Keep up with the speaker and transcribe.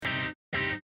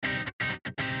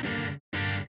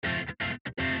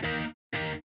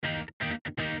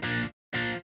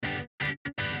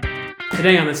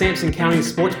Today on the Sampson County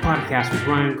Sports Podcast with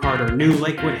Ryan Carter, new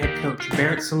Lakewood head coach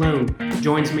Barrett Salone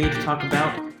joins me to talk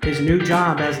about his new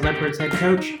job as Leopards head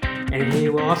coach, and he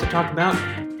will also talk about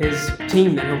his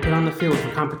team that he'll put on the field for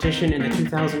competition in the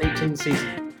 2018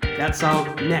 season. That's all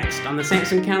next on the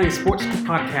Sampson County Sports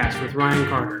Podcast with Ryan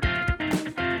Carter.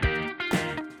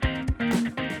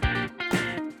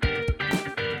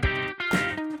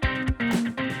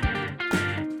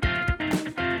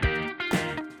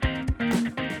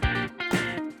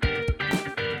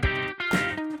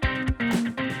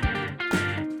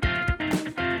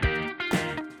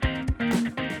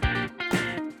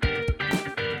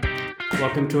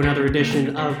 Welcome to another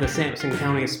edition of the Sampson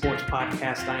County Sports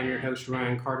Podcast. I am your host,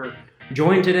 Ryan Carter,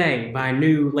 joined today by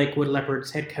new Lakewood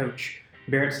Leopards head coach,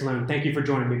 Barrett Salone. Thank you for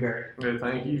joining me, Barrett. Good,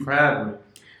 thank you for having me.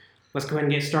 Let's go ahead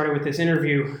and get started with this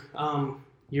interview.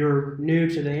 You're new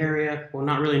to the area. Well,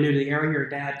 not really new to the area. Your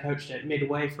dad coached at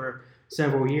Midway for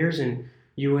several years, and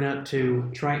you went up to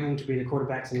Triton to be the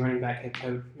quarterbacks and running back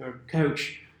head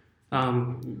coach.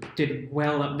 Did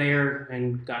well up there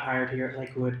and got hired here at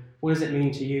Lakewood. What does it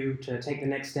mean to you to take the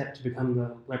next step to become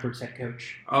the Leopards head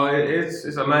coach?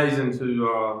 It's amazing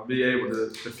to be able to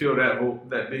fill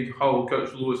that big hole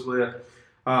Coach Lewis left.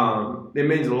 It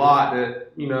means a lot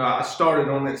that, I started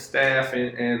on that staff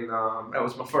and that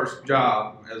was my first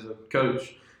job as a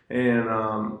coach. And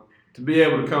to be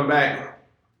able to come back,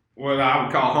 what I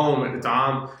would call home at the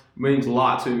time, means a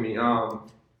lot to me.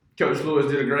 Coach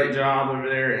Lewis did a great job over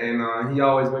there, and he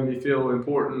always made me feel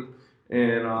important,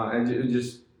 and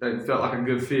it felt like a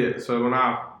good fit. So when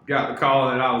I got the call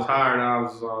that I was hired, I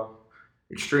was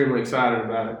extremely excited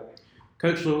about it.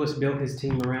 Coach Lewis built his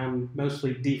team around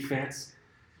mostly defense.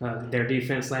 Their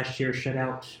defense last year shut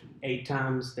out 8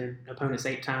 times, their opponents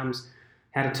 8 times,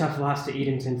 had a tough loss to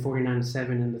Edenton 49-7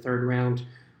 in the third round.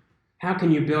 How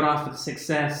can you build off of the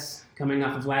success coming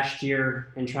off of last year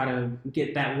and try to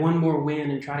get that one more win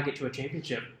and try to get to a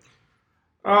championship?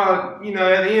 At the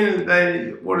end of the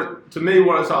day,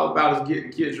 what it's all about is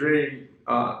getting kids ready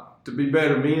to be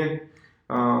better men.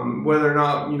 Whether or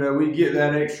not, we get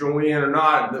that extra win or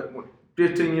not, but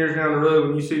 15 years down the road,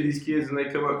 when you see these kids and they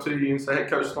come up to you and say, "Hey,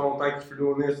 Coach Sloan, thank you for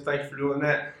doing this, thank you for doing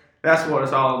that," that's what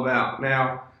it's all about.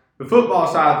 Now, the football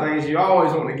side of things, you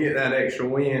always want to get that extra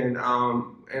win.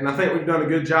 And I think we've done a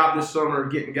good job this summer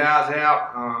of getting guys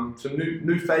out, some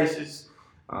new faces.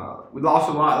 We lost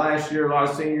a lot last year, a lot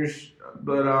of seniors,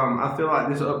 but I feel like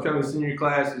this upcoming senior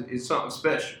class is something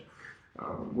special.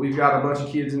 We've got a bunch of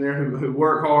kids in there who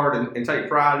work hard and take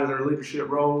pride in their leadership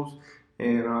roles,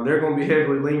 and they're going to be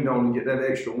heavily leaned on to get that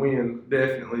extra win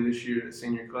definitely this year in the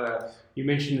senior class. You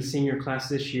mentioned the senior class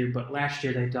this year, but last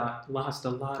year they lost a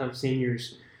lot of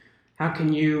seniors. How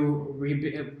can you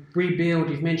rebuild?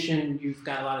 You've mentioned you've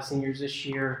got a lot of seniors this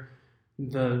year.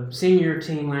 The senior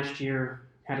team last year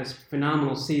had a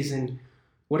phenomenal season.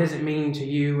 What does it mean to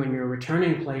you and your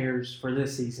returning players for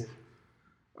this season?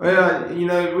 Well,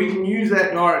 we can use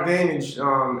that to our advantage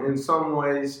in some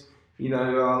ways. A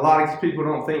lot of people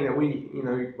don't think that we,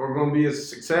 are going to be as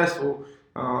successful.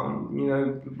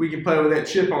 We can play with that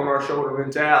chip on our shoulder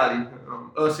mentality,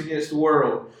 us against the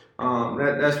world.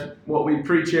 That's what we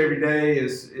preach every day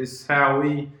is how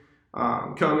we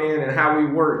come in and how we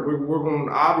work. We're going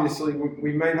to, obviously,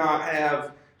 we may not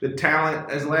have the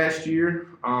talent as last year.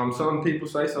 Some people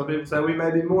say we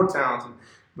may be more talented.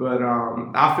 But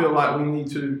I feel like we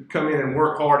need to come in and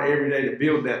work hard every day to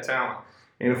build that talent.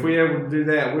 And if we're able to do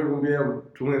that, we're going to be able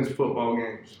to win football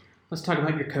games. Let's talk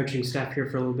about your coaching staff here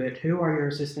for a little bit. Who are your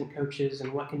assistant coaches,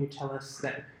 and what can you tell us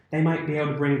that they might be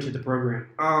able to bring to the program?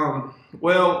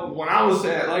 Well, when I was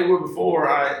at Lakewood before,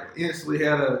 I instantly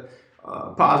had a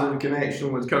positive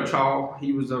connection with Coach Hall.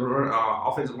 He was an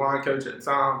offensive line coach at the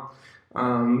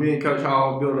time. Me and Coach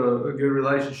Hall built a good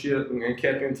relationship and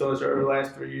kept in touch over the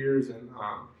last 3 years. And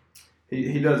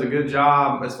he does a good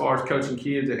job as far as coaching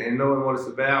kids and knowing what it's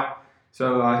about.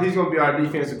 So he's going to be our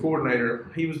defensive coordinator.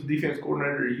 He was the defensive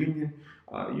coordinator at Union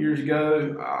years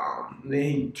ago. Then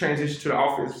he transitioned to the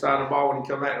offensive side of the ball when he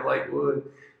came back to Lakewood.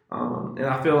 And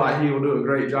I feel like he will do a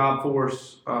great job for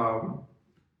us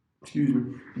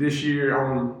this year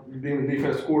on being the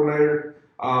defensive coordinator.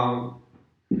 One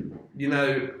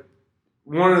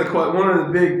of the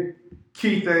big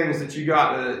key things that you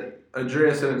got to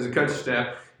address as a coaching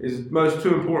staff is most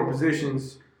 2 important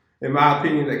positions, in my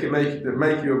opinion, that can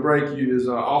make you or break you is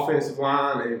offensive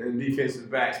line and defensive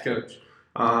backs coach.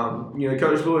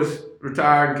 Coach Lewis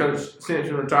retired, Coach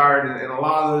Sampson retired, and a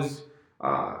lot of those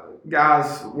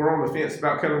guys were on the fence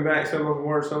about coming back. Some of them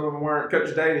were, some of them weren't.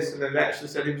 Coach Davis had actually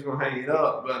said he was going to hang it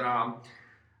up, but I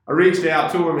reached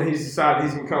out to him, and he's decided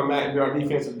he's going to come back and be our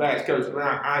defensive backs coach. And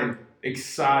I am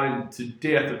excited to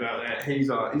death about that. He's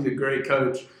a great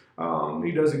coach.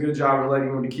 He does a good job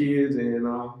relating with the kids and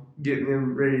getting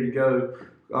them ready to go.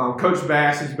 Coach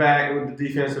Bass is back with the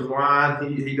defensive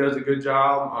line. He does a good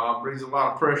job, brings a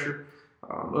lot of pressure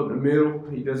up the middle.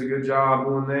 He does a good job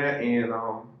doing that, and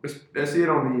that's it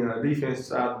on the defensive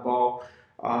side of the ball.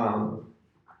 On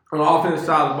the offensive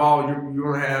side of the ball, you're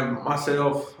going to have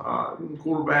myself,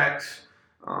 quarterbacks,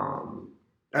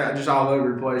 just all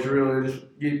over the place, really. Just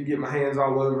get my hands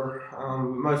all over,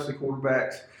 mostly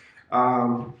quarterbacks.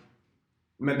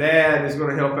 My dad is going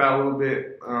to help out a little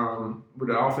bit with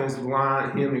the offensive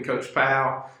line, him and Coach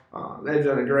Powell. They've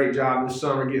done a great job this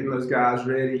summer getting those guys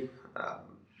ready,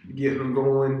 getting them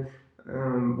going.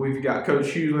 We've got Coach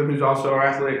Hewlin, who's also our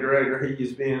athletic director. He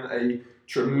has been a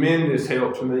tremendous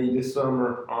help to me this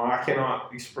summer. I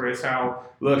cannot express how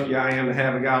lucky I am to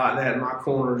have a guy like that in my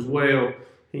corner as well.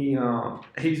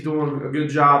 He's doing a good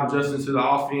job adjusting to the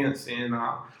offense and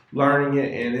learning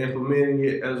it and implementing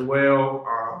it as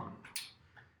well.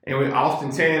 And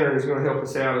Austin Tanner is going to help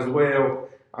us out as well.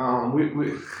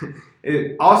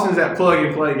 Austin's that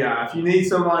plug-and-play guy. If you need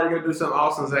somebody to go do something,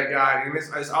 Austin's that guy. And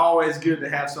it's always good to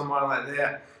have somebody like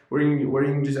that where you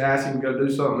can just ask him to go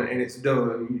do something and it's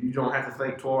done. You don't have to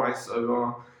think twice.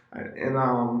 So,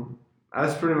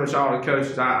 that's pretty much all the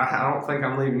coaches. I don't think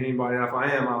I'm leaving anybody out. If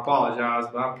I am, I apologize,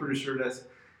 but I'm pretty sure that's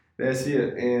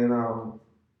it. And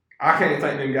I can't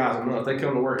thank them guys enough. They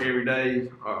come to work every day,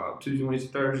 Tuesday, Wednesday,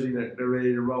 Thursday. They're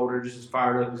ready to roll. They're just as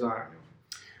fired up as I am.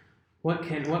 What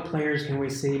players can we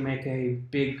see make a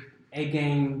big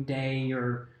A-game day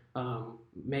or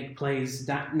make plays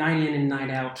night in and night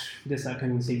out this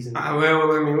upcoming season?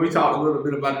 We talked a little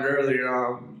bit about it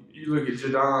earlier. You look at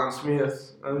Jadon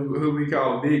Smith, who we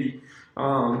call Biggie.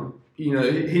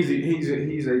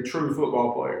 He's a true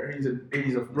football player.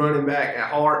 He's a running back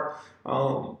at heart.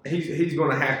 He's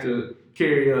going to have to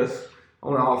carry us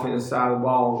on the offensive side of the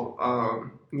ball.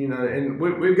 And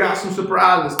we've got some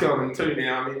surprises coming too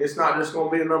now. I mean, it's not just going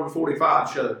to be a number 45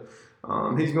 show.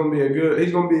 He's going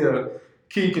to be a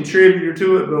key contributor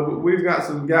to it. But we've got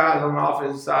some guys on the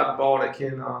offensive side of the ball that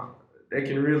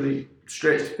can really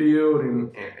stretch the field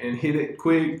and hit it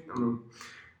quick.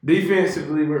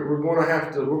 Defensively, we're going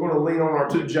to lean on our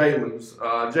two Jalens,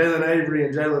 Jalen Avery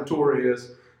and Jalen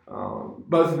Torres.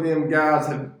 Both of them guys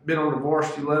have been on the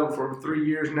varsity level for 3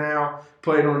 years now,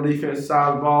 played on the defensive side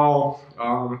of the ball.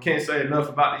 I can't say enough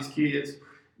about these kids.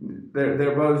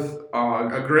 They're both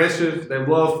aggressive. They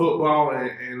love football,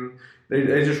 and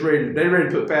they just ready to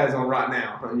put pads on right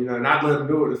now. And I'd let them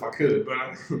do it if I could, but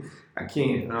I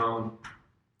can't.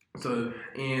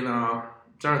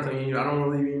 Trying to think, I don't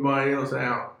want to leave anybody else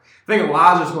out. I think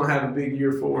Elijah's going to have a big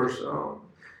year for us.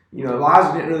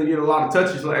 Elijah didn't really get a lot of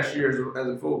touches last year as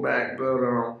a fullback, but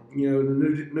the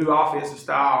new offensive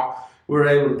style, we're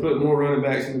able to put more running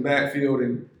backs in the backfield,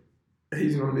 and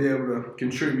he's going to be able to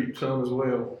contribute some as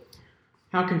well.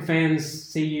 How can fans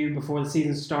see you before the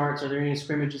season starts? Are there any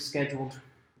scrimmages scheduled?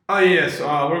 Oh yes,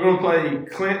 we're going to play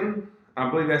Clinton. I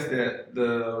believe that's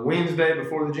the Wednesday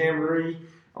before the Jamboree.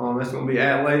 That's going to be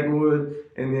at Lakewood,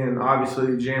 and then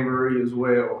obviously the Jamboree as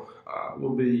well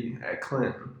will be at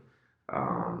Clinton.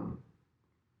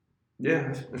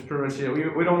 That's pretty much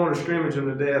it. We don't want to scrimmage them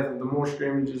to death. The more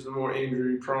scrimmages, the more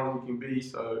injury prone you can be.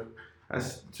 So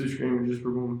that's 2 scrimmages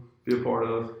we're going to be a part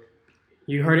of.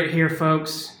 You heard it here,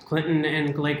 folks. Clinton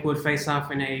and Lakewood face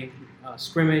off in a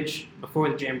scrimmage before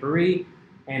the Jamboree.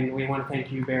 And we want to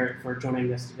thank you, Barrett, for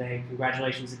joining us today.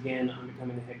 Congratulations again on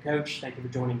becoming the head coach. Thank you for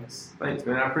joining us. Thanks,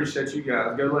 man. I appreciate you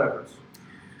guys. Go Leopards.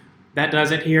 That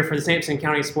does it here for the Sampson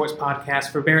County Sports Podcast.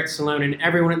 For Barrett Salone and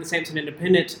everyone at the Sampson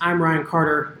Independent, I'm Ryan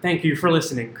Carter. Thank you for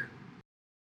listening.